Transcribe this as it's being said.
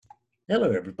Hello,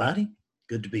 everybody.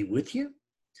 Good to be with you.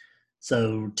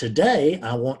 So today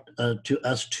I want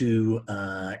us to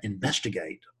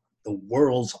investigate the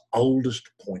world's oldest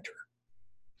pointer.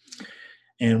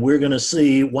 And we're going to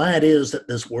see why it is that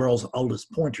this world's oldest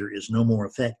pointer is no more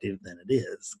effective than it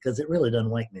is, because it really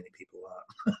doesn't wake many people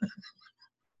up.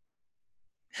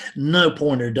 No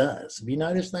pointer does. Have you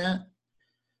noticed that?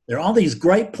 There are all these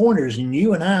great pointers, and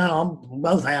you and I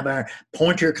both have our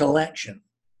pointer collection.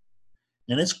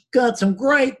 And it's got some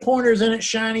great pointers in it,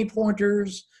 shiny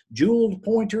pointers, jeweled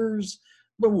pointers,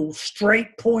 little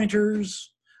straight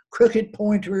pointers, crooked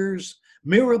pointers,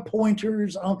 mirror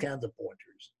pointers, all kinds of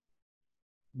pointers.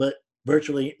 But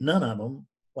virtually none of them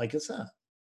wake us up.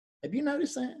 Have you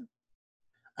noticed that?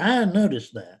 I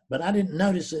noticed that, but I didn't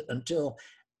notice it until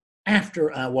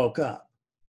after I woke up.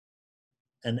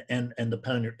 And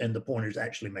the pointers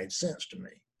actually made sense to me.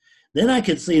 Then I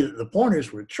could see that the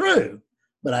pointers were true,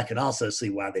 but I could also see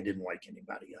why they didn't wake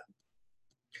anybody up.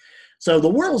 So the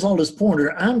world's oldest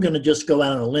pointer, I'm going to just go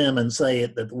out on a limb and say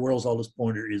that the world's oldest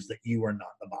pointer is that you are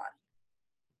not the body.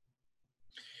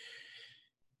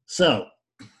 So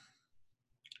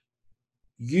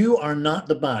you are not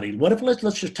the body. What if let's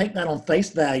just take that on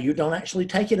face value? Don't actually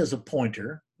take it as a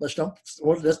pointer. Let's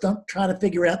don't try to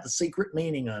figure out the secret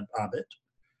meaning of it,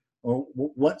 or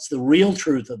what's the real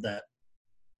truth of that.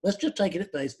 Let's just take it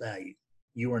at face value.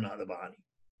 You are not the body.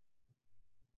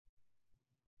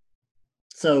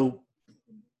 So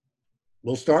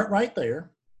we'll start right there,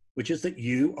 which is that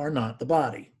you are not the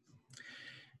body.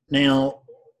 Now,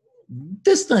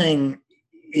 this thing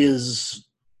is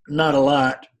not a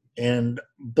lot,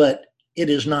 but it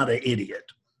is not an idiot.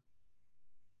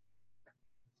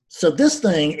 So this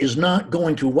thing is not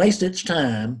going to waste its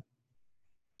time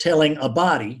telling a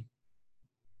body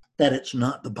that it's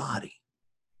not the body.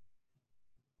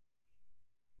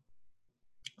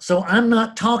 So I'm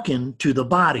not talking to the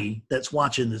body that's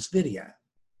watching this video,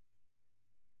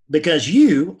 because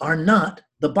you are not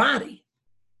the body.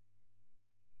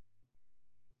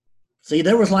 See,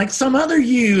 there was like some other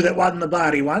you that wasn't the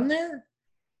body, wasn't there?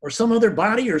 Or some other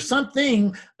body or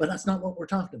something, but that's not what we're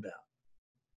talking about.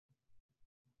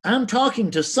 I'm talking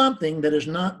to something that is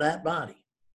not that body.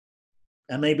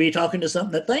 I may be talking to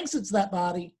something that thinks it's that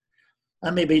body. I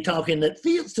may be talking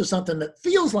to something that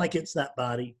feels like it's that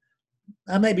body.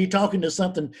 I may be talking to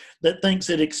something that thinks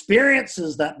it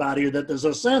experiences that body, or that there's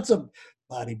a sense of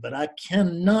body, but I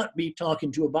cannot be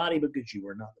talking to a body, because you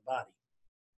are not the body.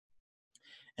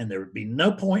 And there would be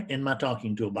no point in my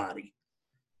talking to a body,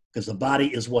 because the body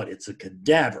is what? It's a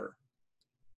cadaver.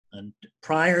 And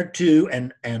prior to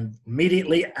and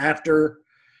immediately after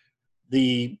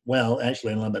the, well,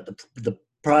 actually, I don't know about the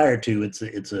prior to, it's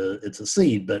a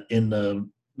seed, but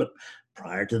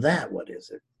prior to that, what is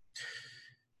it?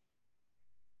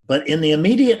 But in the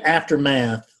immediate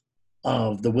aftermath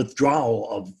of the withdrawal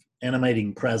of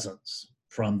animating presence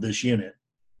from this unit,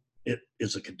 it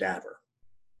is a cadaver.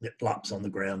 It flops on the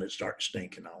ground, it starts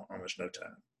stinking almost no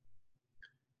time.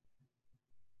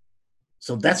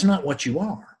 So that's not what you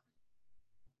are.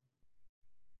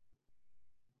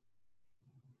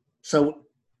 So,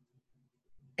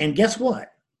 and guess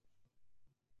what?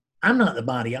 I'm not the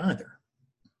body either.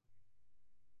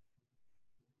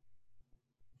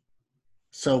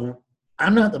 So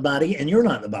I'm not the body and you're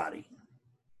not the body,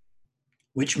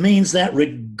 which means that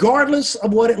regardless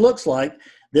of what it looks like,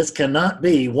 this cannot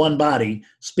be one body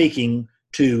speaking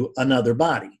to another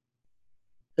body.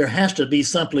 There has to be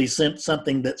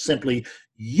something that's simply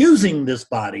using this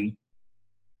body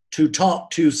to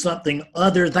talk to something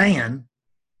other than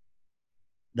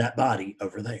that body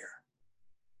over there.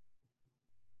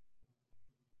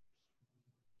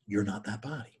 You're not that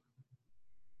body.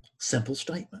 Simple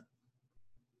statement.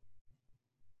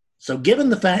 So given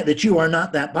the fact that you are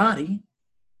not that body,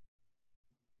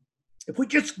 if we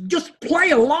just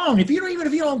play along, even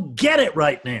if you don't get it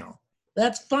right now,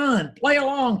 that's fine. Play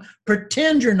along.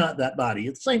 Pretend you're not that body.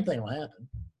 It's the same thing will happen.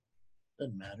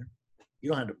 Doesn't matter. You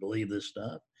don't have to believe this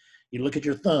stuff. You look at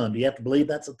your thumb. Do you have to believe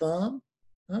that's a thumb?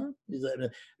 Huh?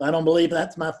 If I don't believe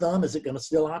that's my thumb, is it going to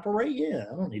still operate? Yeah,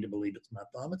 I don't need to believe it's my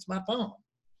thumb. It's my thumb.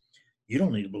 You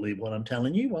don't need to believe what I'm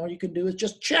telling you. All you can do is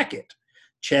just check it.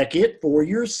 Check it for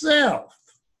yourself.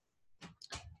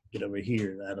 Get over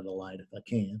here out of the light if I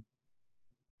can.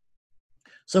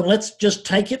 So let's just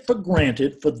take it for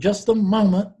granted for just the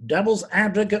moment. Devil's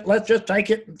advocate, let's just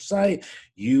take it and say,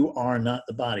 you are not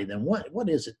the body. Then what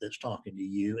is it that's talking to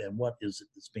you, and what is it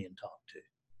that's being talked to?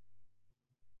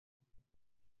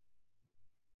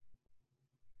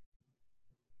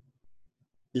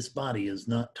 This body is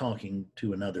not talking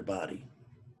to another body.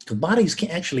 The bodies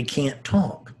actually can't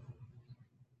talk.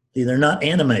 They're not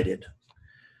animated.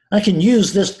 I can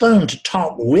use this phone to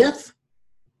talk with.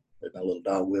 There's my little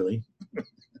dog, Willie.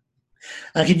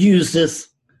 I could use this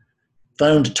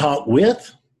phone to talk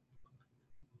with,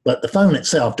 but the phone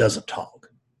itself doesn't talk.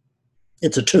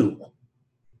 It's a tool.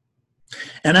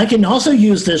 And I can also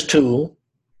use this tool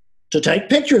to take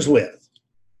pictures with,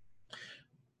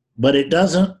 but it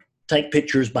doesn't take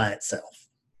pictures by itself.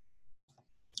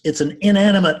 It's an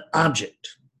inanimate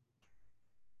object.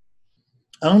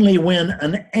 Only when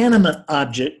an animate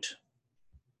object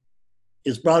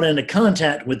is brought into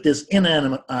contact with this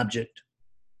inanimate object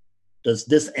does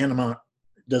this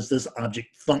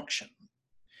object function.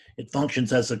 It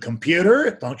functions as a computer,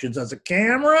 it functions as a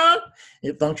camera,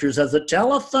 it functions as a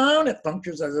telephone, it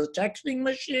functions as a texting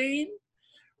machine,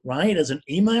 right? As an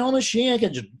email machine.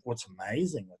 What's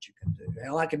amazing what you can do.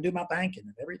 Hell, I can do my banking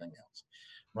and everything else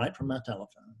right from my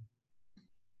telephone.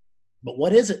 But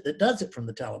what is it that does it from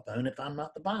the telephone if I'm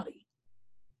not the body?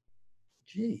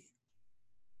 Gee.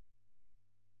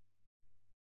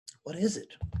 What is it?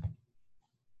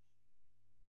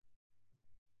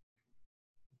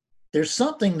 There's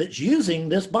something that's using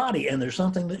this body, and there's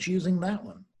something that's using that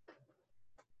one.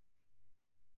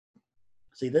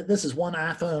 See, that this is one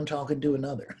iPhone talking to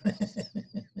another.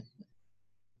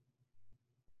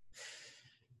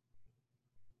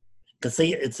 Because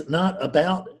see, it's not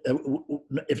about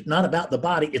the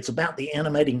body, it's about the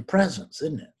animating presence,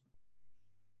 isn't it?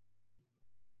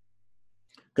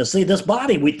 Because see, this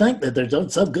body, we think that they're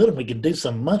so good and we can do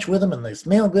so much with them and they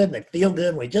smell good and they feel good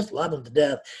and we just love them to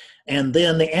death. And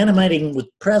then the animating with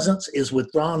presence is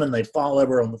withdrawn and they fall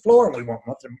over on the floor and we want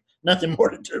nothing more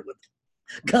to do with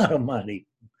it. God Almighty,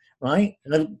 right?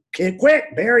 And then,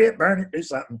 quick, bury it, burn it, do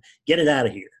something, get it out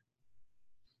of here.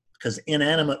 Because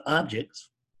inanimate objects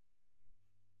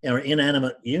or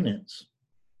inanimate units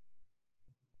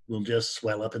will just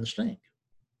swell up and stink.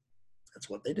 That's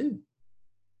what they do.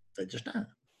 They just die.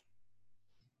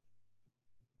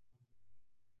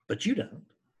 But you don't,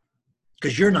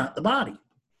 because you're not the body.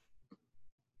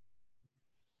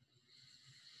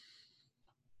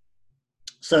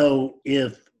 So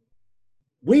if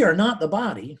we are not the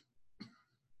body,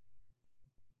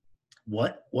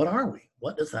 what are we?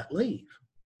 What does that leave?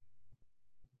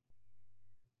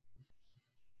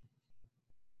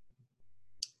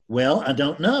 Well, I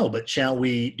don't know, but shall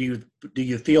we, do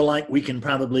you feel like we can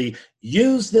probably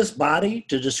use this body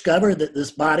to discover that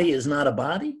this body is not a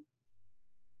body?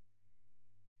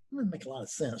 It doesn't make a lot of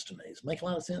sense to me. Does it make a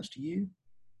lot of sense to you?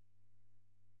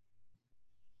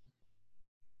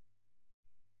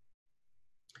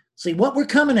 See, what we're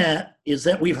coming at is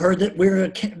that we've heard that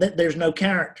that there's no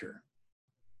character.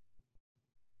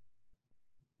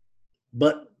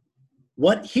 But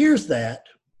what hears that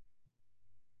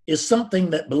is something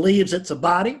that believes it's a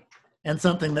body and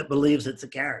something that believes it's a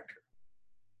character.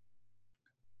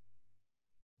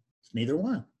 It's neither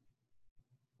one.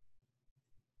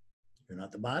 You're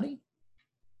not the body.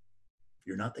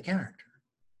 You're not the character.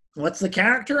 What's the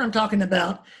character? I'm talking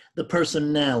about the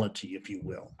personality, if you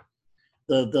will.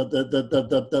 The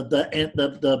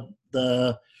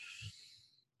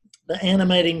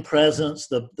animating presence,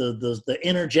 the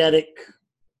energetic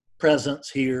presence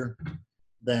here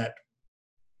that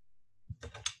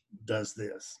does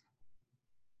this,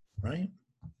 right?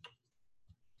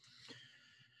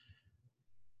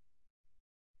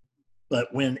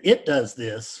 But when it does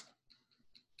this,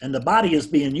 and the body is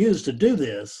being used to do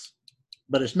this,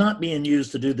 but it's not being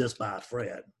used to do this by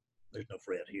Fred. There's no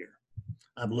Fred here.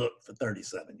 I've looked for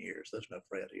 37 years. There's no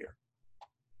Fred here.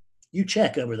 You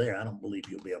check over there. I don't believe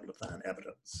you'll be able to find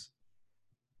evidence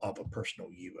of a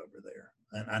personal you over there.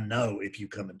 And I know if you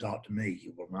come and talk to me,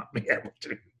 you will not be able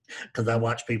to, because I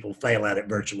watch people fail at it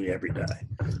virtually every day.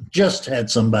 Just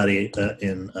had somebody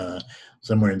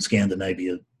somewhere in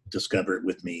Scandinavia discover it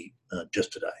with me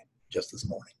just today, just this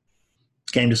morning.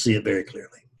 Came to see it very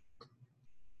clearly.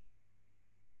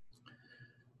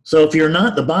 So if you're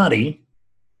not the body,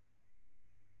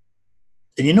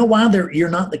 and you know why you're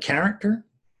not the character?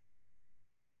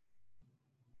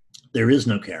 There is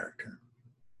no character.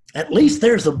 At least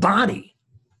there's a body.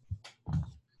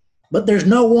 But there's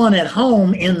no one at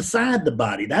home inside the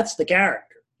body. That's the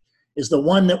character, is the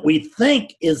one that we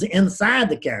think is inside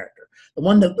the character, the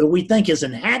one that we think is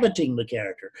inhabiting the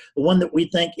character, the one that we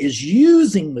think is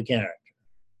using the character.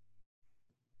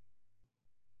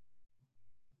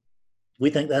 We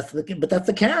think that's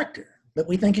the character that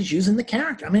we think is using the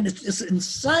character. I mean, it's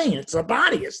insane. It's the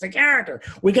body. It's the character.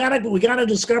 We gotta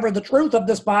discover the truth of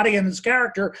this body and this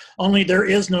character. Only there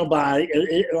is no body.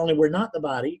 Only we're not the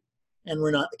body, and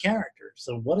we're not the character.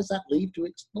 So what does that leave to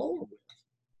explore with?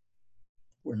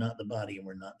 We're not the body, and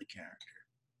we're not the character.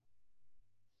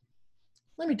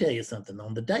 let me tell you something.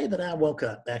 On the day that I woke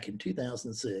up back in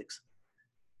 2006,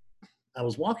 I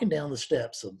was walking down the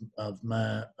steps of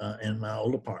my in my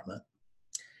old apartment,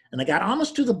 and I got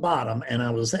almost to the bottom, and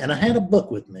I had a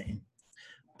book with me,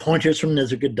 Pointers from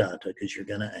Nisargadatta, because you're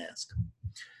going to ask.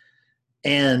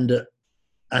 And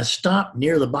I stopped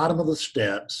near the bottom of the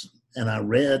steps, and I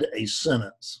read a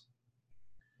sentence.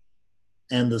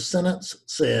 And the sentence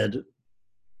said,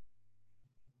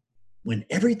 when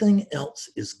everything else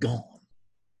is gone,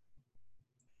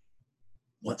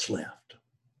 what's left?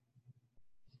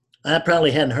 I probably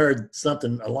hadn't heard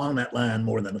something along that line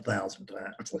more than 1,000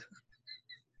 times.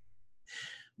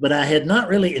 But I had not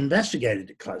really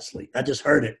investigated it closely. I just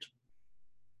heard it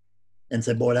and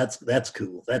said, boy, that's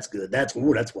cool. That's good. That's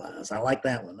wise. I like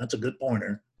that one. That's a good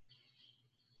pointer.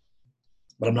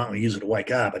 But I'm not going to use it to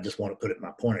wake up. I just want to put it in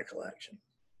my pointer collection.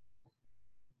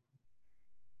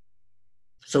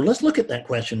 So let's look at that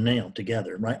question now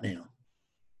together, right now.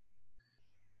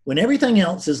 When everything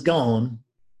else is gone,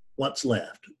 what's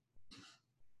left?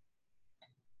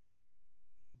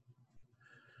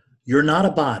 You're not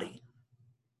a body.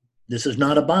 This is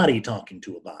not a body talking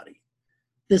to a body.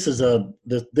 This is a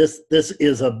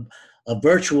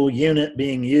virtual unit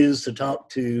being used to talk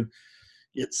to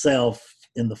itself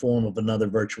in the form of another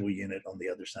virtual unit on the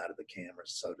other side of the camera,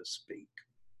 so to speak.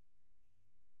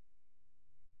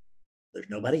 There's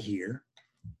nobody here.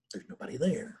 There's nobody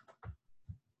there.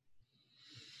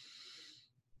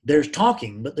 There's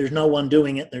talking, but there's no one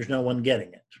doing it. There's no one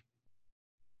getting it.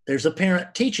 There's a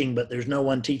parent teaching, but there's no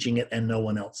one teaching it and no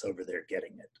one else over there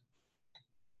getting it.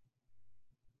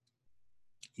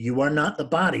 You are not the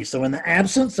body. So in the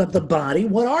absence of the body,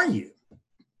 what are you?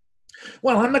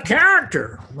 Well, I'm the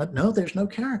character. But no, there's no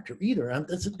character either.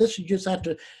 This you just have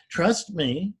to trust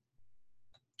me.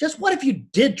 Just what if you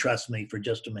did trust me for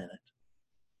just a minute?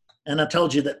 And I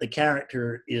told you that the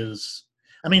character is,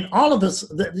 I mean, all of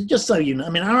us, just so you know, I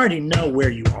mean, I already know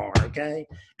where you are, okay?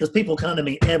 Because people come to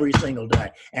me every single day.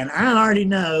 And I already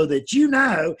know that you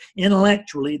know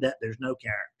intellectually that there's no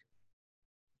character.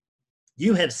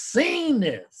 You have seen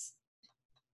this.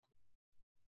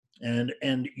 And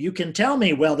you can tell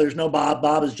me, well, there's no Bob.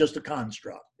 Bob is just a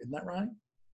construct. Isn't that right?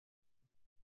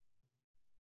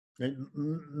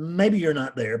 Maybe you're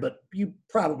not there, but you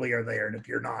probably are there. And if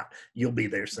you're not, you'll be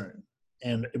there soon.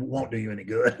 And it won't do you any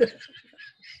good.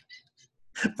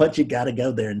 But you got to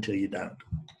go there until you don't.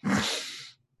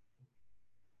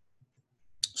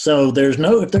 So if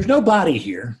there's no body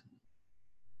here,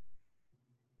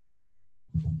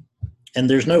 and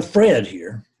there's no Fred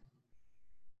here,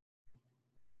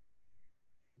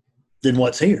 then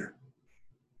what's here?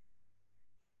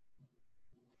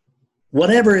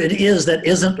 Whatever it is that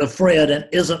isn't a Fred and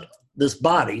isn't this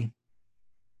body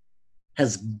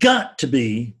has got to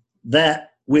be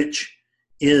that which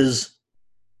is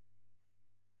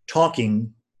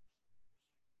talking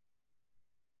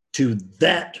to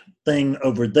that thing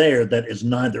over there that is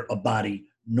neither a body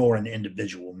nor an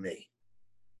individual me.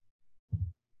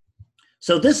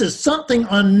 So this is something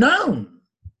unknown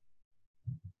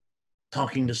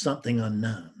talking to something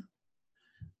unknown.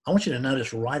 I want you to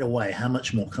notice right away how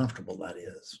much more comfortable that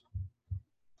is.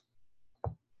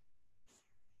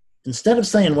 Instead of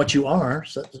saying what you are,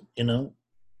 you know,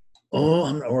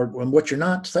 or what you're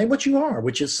not, say what you are,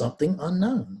 which is something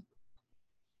unknown.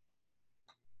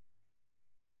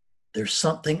 There's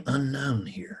something unknown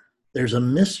here. There's a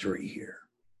mystery here.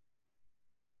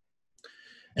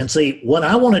 And see, what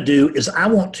I want to do is I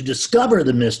want to discover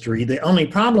the mystery. The only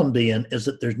problem being is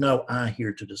that there's no I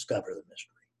here to discover the mystery.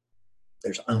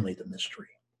 There's only the mystery.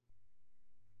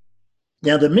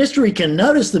 Now, the mystery can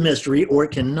notice the mystery or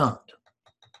it cannot.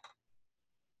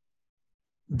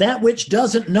 That which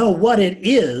doesn't know what it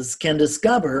is can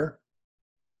discover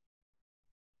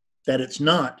that it's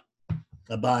not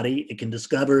a body. It can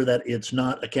discover that it's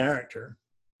not a character.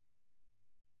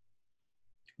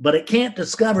 But it can't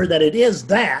discover that it is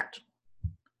that.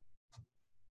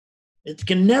 It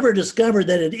can never discover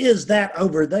that it is that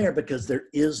over there because there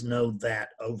is no that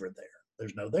over there.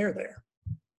 There's no there there.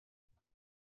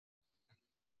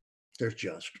 There's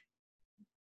just.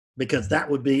 Because that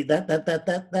would be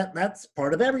that's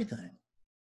part of everything.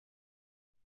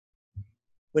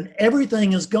 When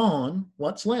everything is gone,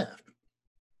 what's left?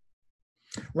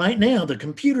 Right now, the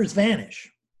computers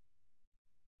vanish.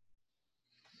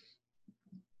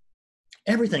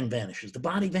 Everything vanishes. The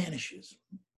body vanishes.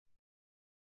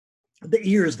 The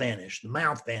ears vanish. The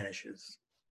mouth vanishes.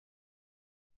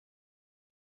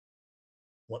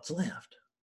 What's left?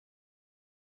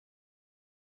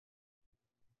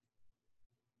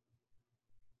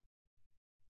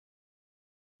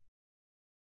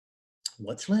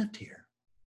 What's left here?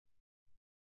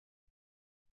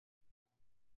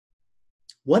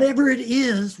 Whatever it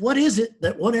is, what is it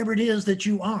that whatever it is that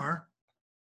you are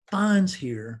finds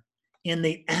here in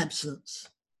the absence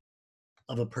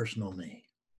of a personal me?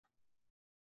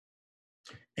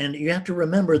 And you have to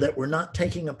remember that we're not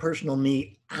taking a personal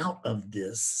me out of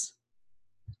this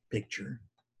picture.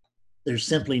 There's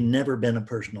simply never been a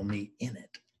personal me in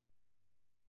it.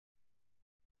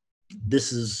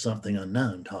 This is something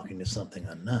unknown, talking to something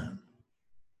unknown.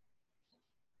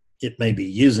 It may be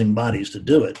using bodies to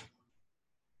do it,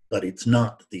 but it's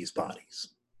not these bodies.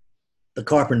 The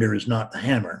carpenter is not the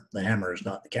hammer is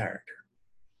not the character.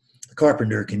 The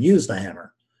carpenter can use the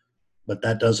hammer, but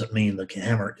that doesn't mean the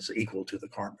hammer is equal to the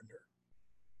carpenter.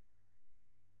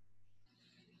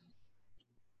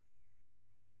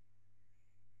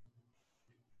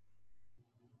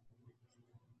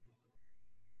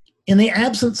 In the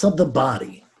absence of the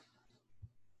body,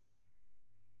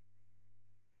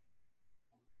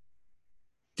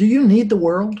 do you need the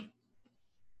world?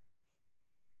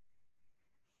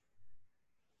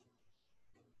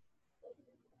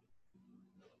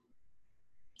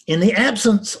 In the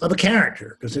absence of a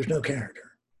character, because there's no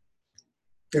character,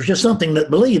 there's just something that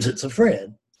believes it's a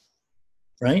Fred,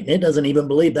 right? It doesn't even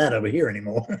believe that over here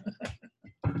anymore.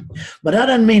 But that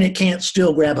doesn't mean it can't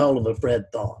still grab hold of a Fred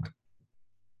thought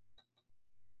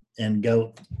and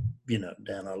go,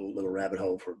 down a little rabbit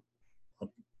hole for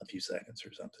a few seconds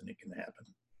or something. It can happen,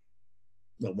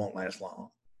 but it won't last long.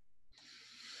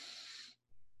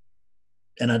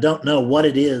 And I don't know what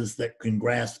it is that can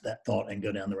grasp that thought and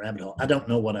go down the rabbit hole. I don't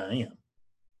know what I am.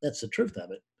 That's the truth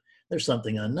of it. There's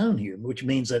something unknown here, which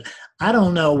means that I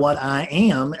don't know what I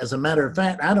am. As a matter of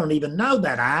fact, I don't even know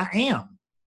that I am.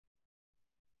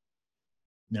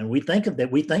 Now, we think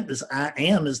this I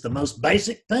am is the most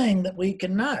basic thing that we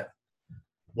can know.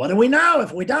 What do we know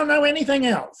if we don't know anything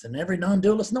else? And every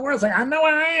non-dualist in the world say, I know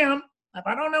I am. If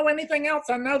I don't know anything else,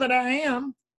 I know that I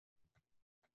am.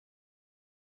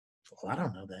 Well, I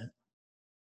don't know that.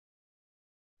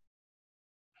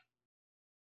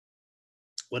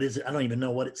 What is it? I don't even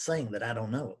know what it's saying that I don't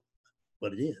know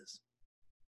what it is.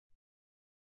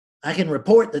 I can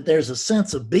report that there's a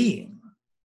sense of being,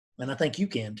 and I think you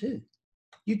can too.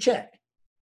 You check.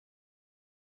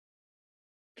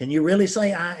 Can you really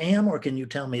say I am, or can you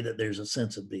tell me that there's a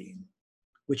sense of being?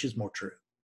 Which is more true?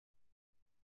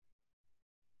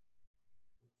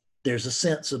 There's a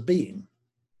sense of being.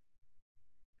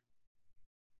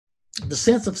 The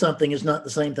sense of something is not the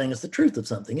same thing as the truth of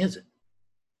something, is it?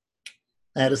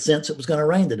 I had a sense it was going to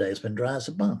rain today. It's been dry as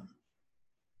a bone.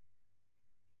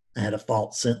 I had a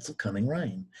false sense of coming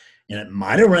rain. And it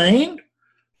might have rained.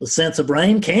 The sense of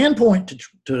rain can point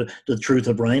to the truth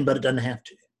of rain, but it doesn't have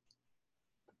to.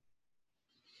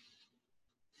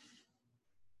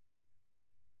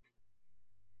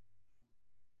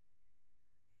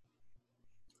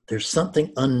 There's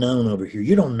something unknown over here.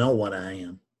 You don't know what I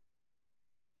am.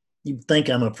 You think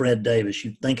I'm a Fred Davis.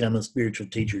 You think I'm a spiritual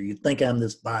teacher. You think I'm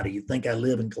this body. You think I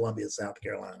live in Columbia, South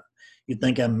Carolina. You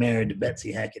think I'm married to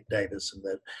Betsy Hackett Davis and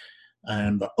that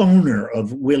I'm the owner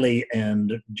of Willie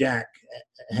and Jack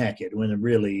Hackett, when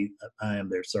really I am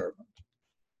their servant.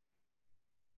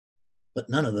 But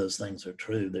none of those things are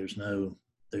true. There's no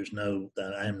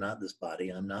that I am not this body.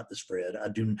 I'm not this Fred. I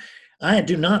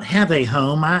do not have a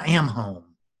home. I am home.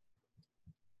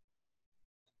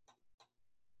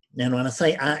 And when I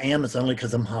say I am, it's only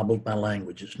because I'm hobbled by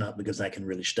language. It's not because I can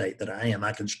really state that I am.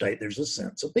 I can state there's a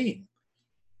sense of being.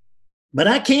 But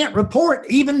I can't report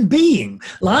even being.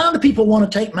 A lot of people want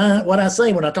to take what I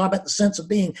say when I talk about the sense of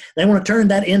being. They want to turn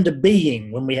that into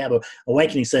being when we have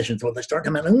awakening sessions where they start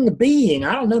talking about the being.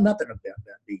 I don't know nothing about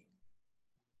that being.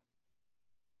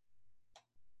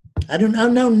 I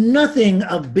know nothing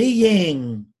of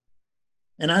being.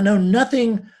 And I know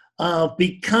nothing of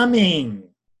becoming.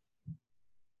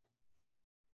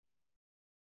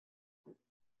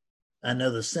 I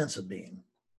know the sense of being,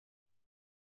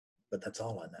 but that's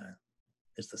all I know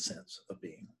is the sense of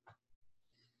being.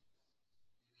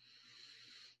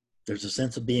 There's a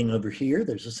sense of being over here.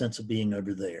 There's a sense of being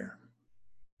over there.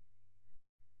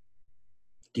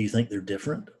 Do you think they're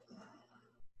different?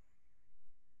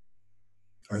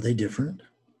 Are they different?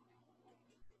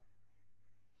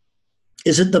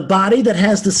 Is it the body that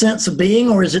has the sense of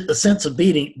being, or is it the sense of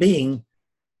being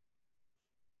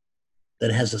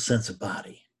that has a sense of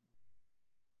body?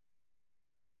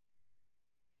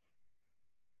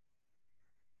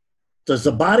 Does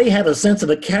the body have a sense of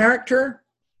a character,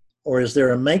 or is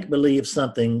there a make-believe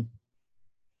something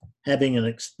having an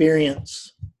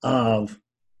experience of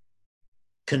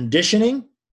conditioning?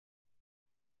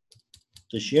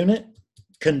 This unit,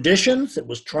 conditions, it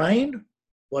was trained,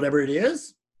 whatever it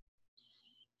is.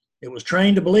 It was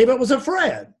trained to believe it was a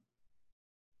Fred.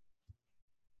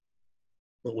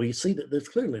 But we see that there's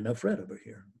clearly no Fred over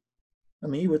here. I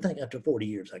mean, you would think after 40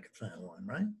 years I could find one,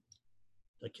 right?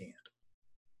 I can't.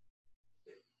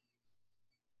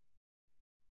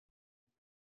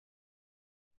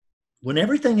 When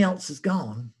everything else is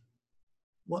gone,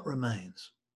 what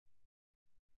remains?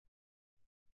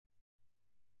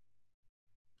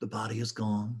 The body is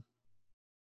gone.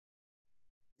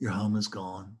 Your home is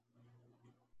gone.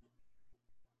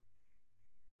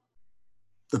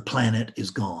 The planet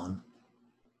is gone.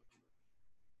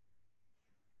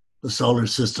 The solar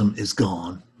system is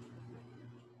gone.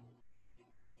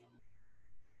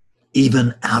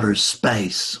 Even outer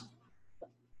space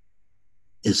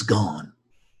is gone.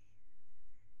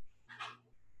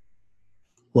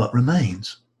 What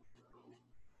remains?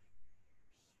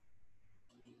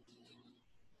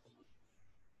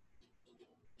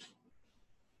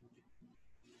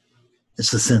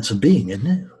 It's the sense of being, isn't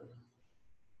it?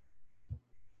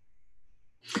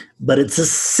 But it's a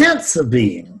sense of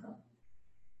being.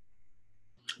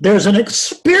 There's an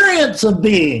experience of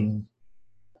being,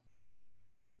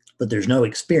 but there's no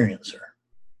experiencer.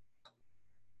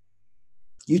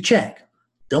 You check.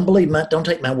 Don't believe my, don't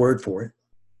take my word for it.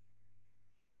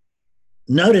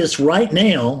 Notice right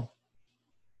now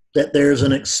that there's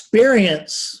an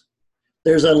experience,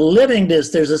 there's a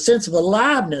livingness, there's a sense of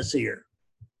aliveness here.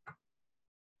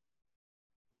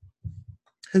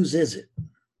 Whose is it?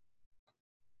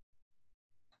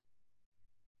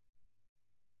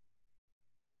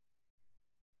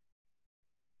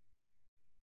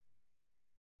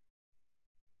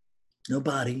 No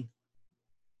body,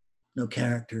 no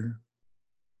character,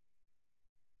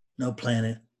 no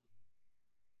planet,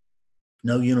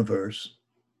 no universe.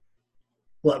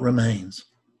 What remains?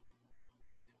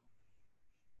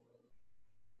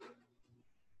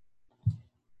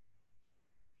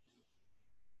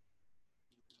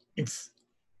 It's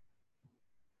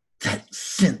that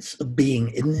sense of being,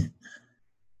 isn't it?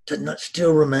 Doesn't that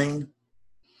still remain?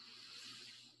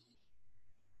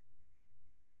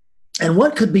 And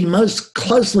what could be most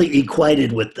closely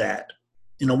equated with that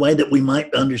in a way that we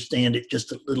might understand it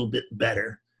just a little bit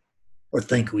better or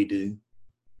think we do?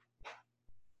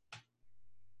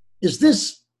 Is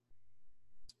this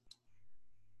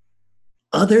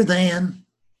other than?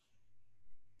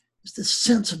 Is this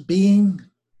sense of being?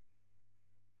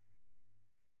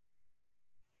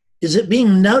 Is it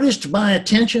being noticed by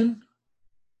attention?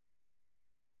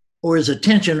 Or is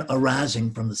attention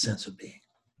arising from the sense of being?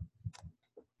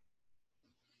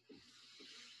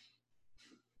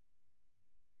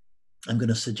 I'm going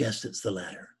to suggest it's the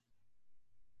latter.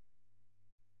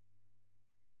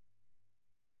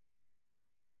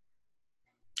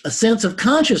 A sense of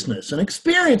consciousness, an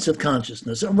experience of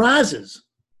consciousness arises.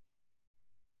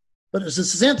 But does the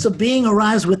sense of being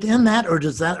arise within that, or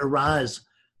does that arise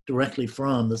directly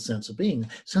from the sense of being?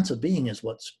 Sense of being is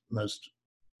what's most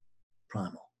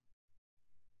primal.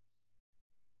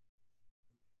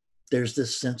 There's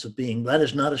this sense of being. That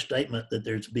is not a statement that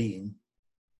there's being.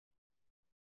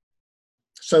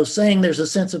 So saying there's a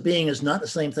sense of being is not the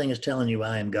same thing as telling you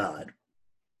I am God.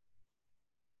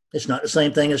 It's not the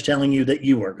same thing as telling you that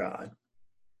you are God.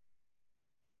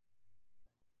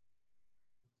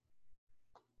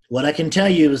 What I can tell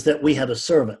you is that we have a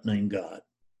servant named God.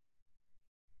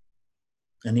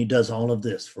 And he does all of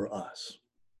this for us.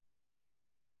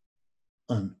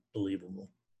 Unbelievable.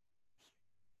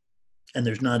 And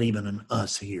there's not even an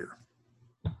us here.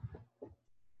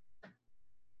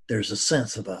 There's a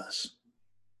sense of us.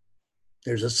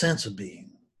 There's a sense of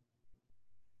being.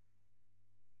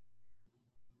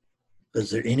 Is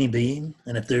there any being?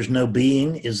 And if there's no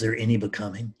being, is there any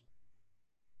becoming?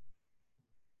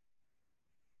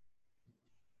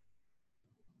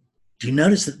 Do you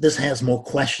notice that this has more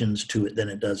questions to it than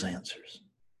it does answers?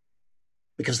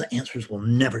 Because the answers will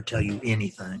never tell you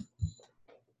anything.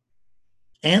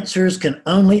 Answers can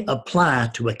only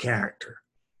apply to a character.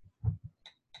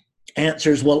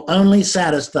 Answers will only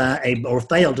satisfy or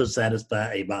fail to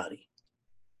satisfy a body.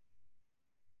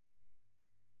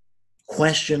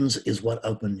 Questions is what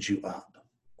opens you up.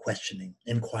 Questioning,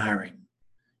 inquiring,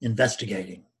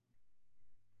 investigating.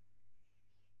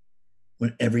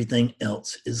 When everything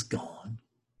else is gone,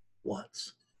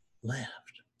 what's left?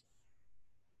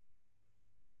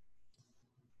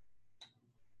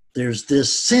 There's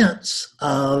this sense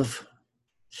of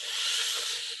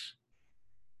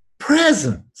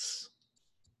presence,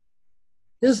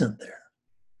 isn't there?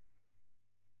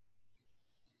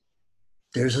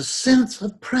 There's a sense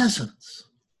of presence.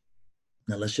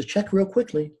 Now let's just check real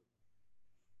quickly.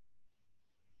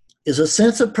 Is a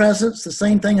sense of presence the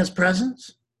same thing as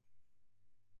presence?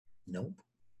 Nope,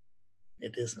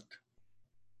 it isn't.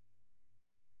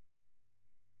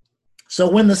 So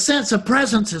when the sense of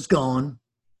presence is gone,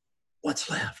 what's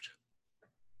left?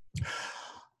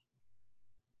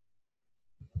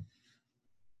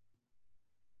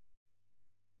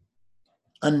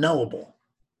 Unknowable.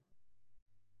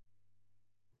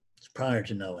 It's prior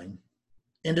to knowing.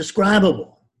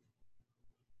 Indescribable.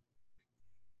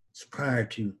 It's prior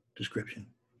to description.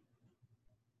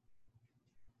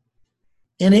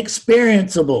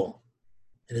 Inexperienceable.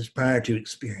 It is prior to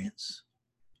experience.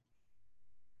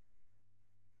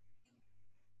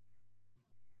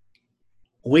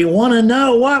 We want to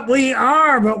know what we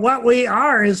are, but what we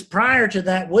are is prior to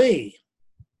that we.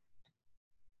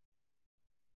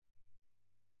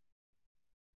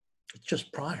 It's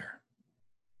just prior.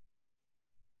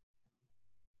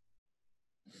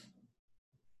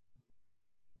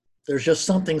 There's just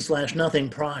something / nothing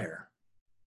prior.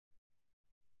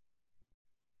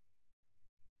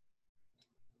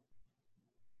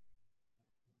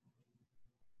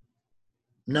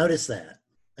 Notice that.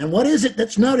 And what is it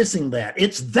that's noticing that?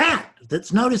 It's that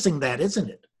that's noticing that, isn't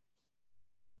it?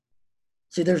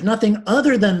 See, there's nothing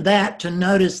other than that to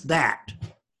notice that.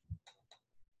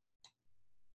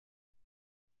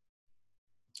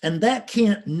 And that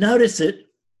can't notice it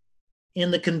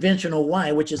in the conventional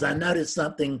way, which is I notice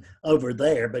something over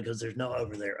there, because there's no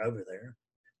over there, over there.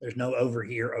 There's no over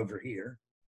here, over here.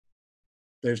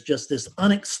 There's just this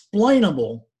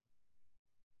unexplainable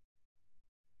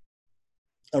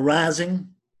arising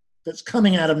that's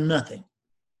coming out of nothing.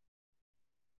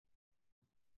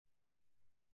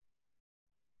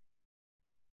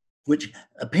 Which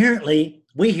apparently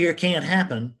we here can't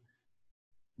happen,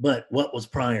 but what was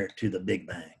prior to the Big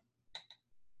Bang?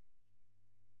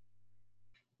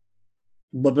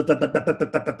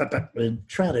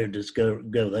 Try to just go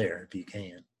there if you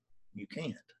can. You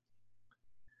can't.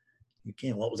 You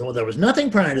can't. What was? Well, there was nothing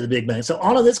prior to the Big Bang. So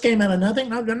all of this came out of nothing.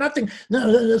 No, nothing.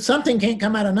 No, something can't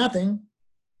come out of nothing.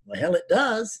 Well, hell, it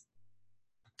does.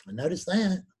 I noticed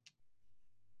that.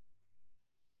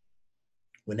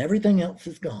 When everything else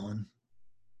is gone,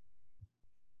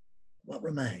 what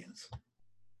remains?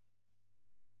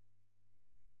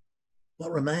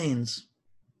 What remains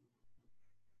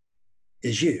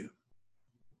is you.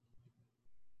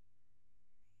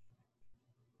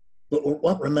 But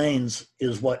what remains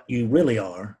is what you really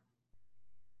are,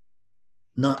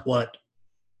 not what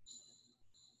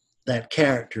that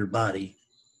character body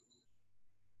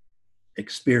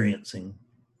experiencing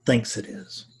thinks it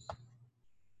is.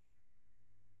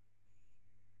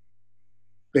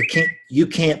 You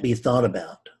can't be thought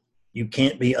about. You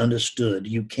can't be understood.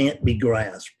 You can't be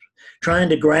grasped. Trying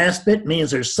to grasp it means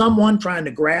there's someone trying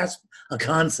to grasp a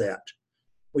concept,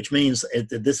 which means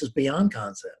that this is beyond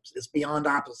concepts. It's beyond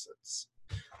opposites.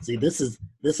 See, this is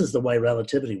the way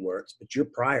relativity works, but you're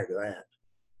prior to that.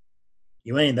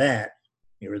 You ain't that.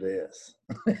 You're this.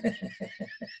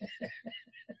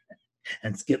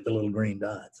 And skip the little green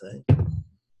dots, eh?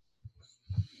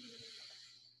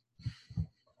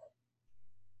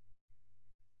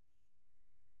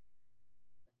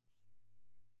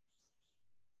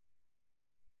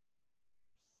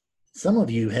 Some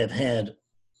of you have had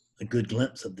a good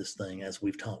glimpse of this thing as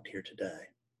we've talked here today.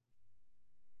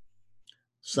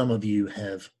 Some of you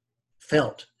have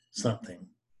felt something,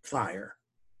 fire,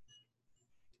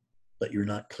 but you're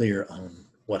not clear on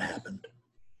what happened.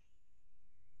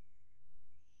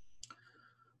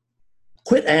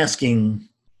 Quit asking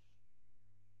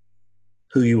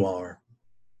who you are.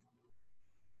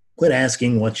 Quit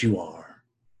asking what you are.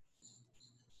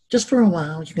 Just for a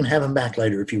while. You can have them back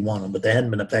later if you want them, but they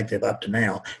hadn't been effective up to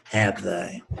now, have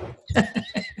they?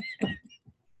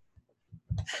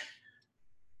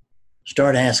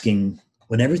 Start asking,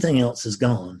 when everything else is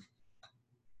gone,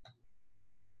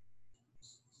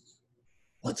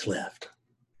 what's left?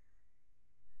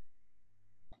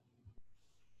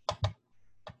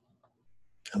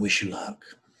 I wish you luck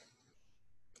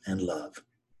and love.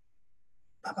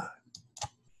 Bye-bye.